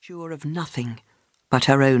sure of nothing but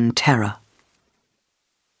her own terror.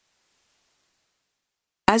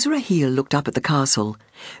 As Rahil looked up at the castle,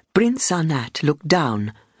 Prince Anat looked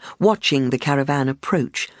down, watching the caravan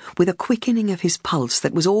approach with a quickening of his pulse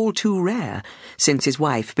that was all too rare since his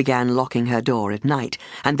wife began locking her door at night,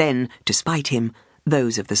 and then, to spite him,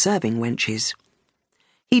 those of the serving wenches.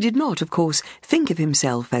 He did not, of course, think of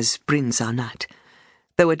himself as Prince Anat,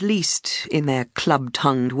 though at least, in their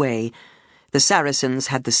club-tongued way, the Saracens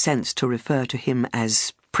had the sense to refer to him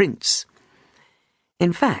as Prince.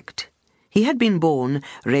 In fact, he had been born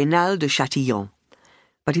Reynald de Chatillon,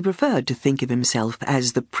 but he preferred to think of himself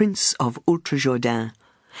as the Prince of Outrejourdin,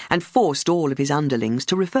 and forced all of his underlings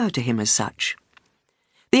to refer to him as such.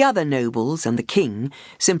 The other nobles and the king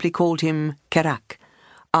simply called him Carac,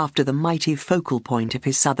 after the mighty focal point of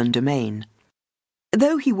his southern domain.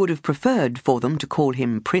 Though he would have preferred for them to call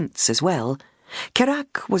him Prince as well,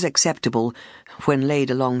 Carac was acceptable when laid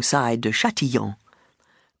alongside de Chatillon,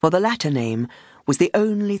 for the latter name was the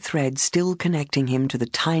only thread still connecting him to the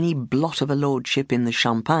tiny blot of a lordship in the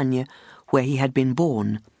Champagne where he had been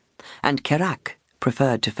born, and Carac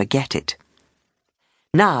preferred to forget it.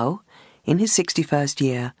 Now, in his 61st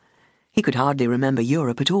year, he could hardly remember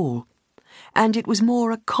Europe at all, and it was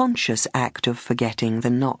more a conscious act of forgetting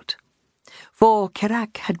than not. For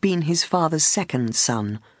Carac had been his father's second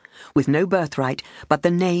son, with no birthright but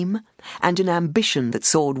the name and an ambition that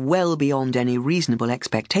soared well beyond any reasonable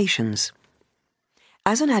expectations.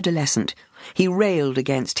 As an adolescent, he railed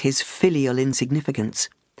against his filial insignificance,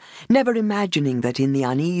 never imagining that in the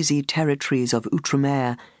uneasy territories of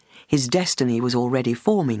Outremer his destiny was already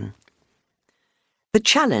forming. The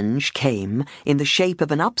challenge came in the shape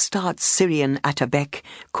of an upstart Syrian Atabek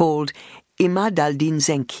called Imad al-Din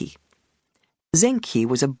Zenki. Zenki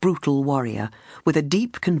was a brutal warrior with a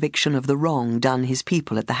deep conviction of the wrong done his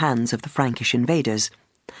people at the hands of the Frankish invaders,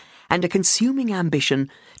 and a consuming ambition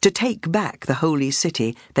to take back the holy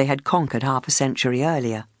city they had conquered half a century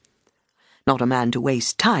earlier. Not a man to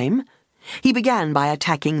waste time, he began by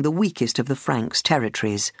attacking the weakest of the Franks'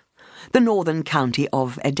 territories, the northern county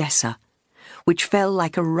of Edessa, which fell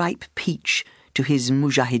like a ripe peach to his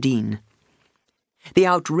mujahideen. The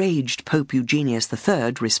outraged Pope Eugenius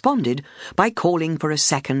III responded by calling for a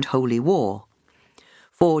second holy war.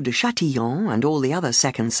 For de Chatillon and all the other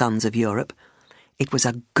second sons of Europe, it was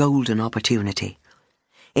a golden opportunity.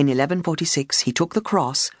 In 1146 he took the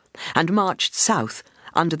cross and marched south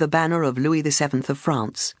under the banner of Louis VII of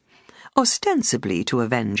France, ostensibly to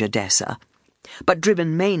avenge Edessa, but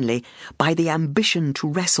driven mainly by the ambition to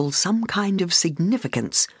wrestle some kind of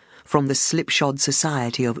significance from the slipshod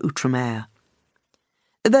society of Outremer.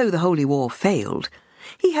 Though the Holy War failed,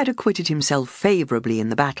 he had acquitted himself favourably in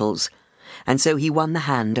the battles, and so he won the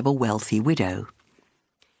hand of a wealthy widow.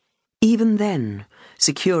 Even then,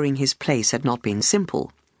 securing his place had not been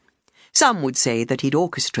simple. Some would say that he'd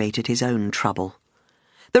orchestrated his own trouble.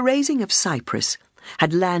 The raising of Cyprus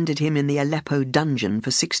had landed him in the Aleppo dungeon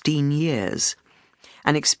for 16 years,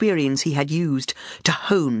 an experience he had used to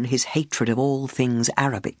hone his hatred of all things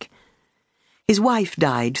Arabic. His wife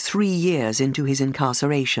died 3 years into his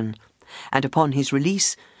incarceration, and upon his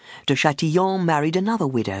release, de Chatillon married another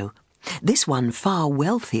widow, this one far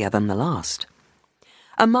wealthier than the last.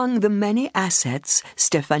 Among the many assets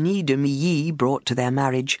Stéphanie de Milly brought to their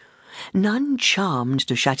marriage, none charmed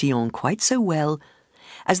de Chatillon quite so well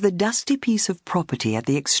as the dusty piece of property at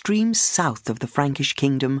the extreme south of the Frankish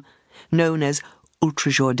kingdom, known as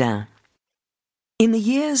Outrejourdin. In the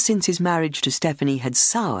years since his marriage to Stéphanie had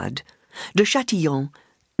soured, de Chatillon,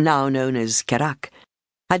 now known as Carac,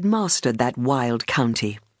 had mastered that wild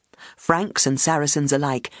county. Franks and Saracens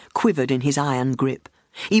alike quivered in his iron grip.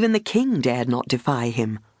 Even the king dared not defy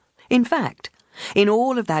him. In fact, in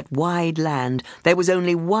all of that wide land there was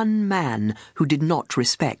only one man who did not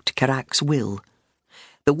respect Carac's will.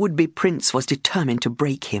 The would-be prince was determined to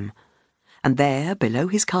break him, and there, below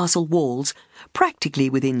his castle walls, practically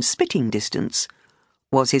within spitting distance,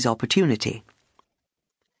 was his opportunity.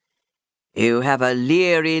 "You have a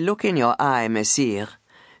leery look in your eye, messire,"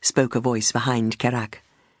 spoke a voice behind Carac.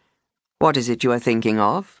 "What is it you are thinking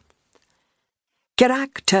of?"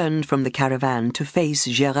 Carac turned from the caravan to face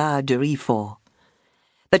Gérard de Riefort.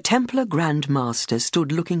 The Templar Grand Master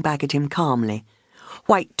stood looking back at him calmly,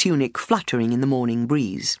 white tunic fluttering in the morning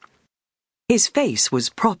breeze. His face was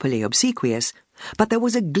properly obsequious, but there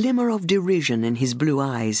was a glimmer of derision in his blue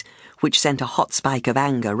eyes, which sent a hot spike of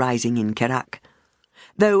anger rising in Carac.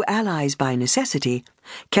 Though allies by necessity,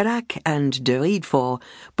 Carac and de Riefort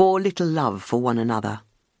bore little love for one another.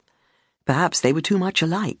 Perhaps they were too much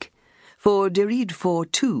alike, for de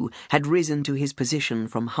Riefort too had risen to his position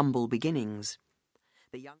from humble beginnings. The young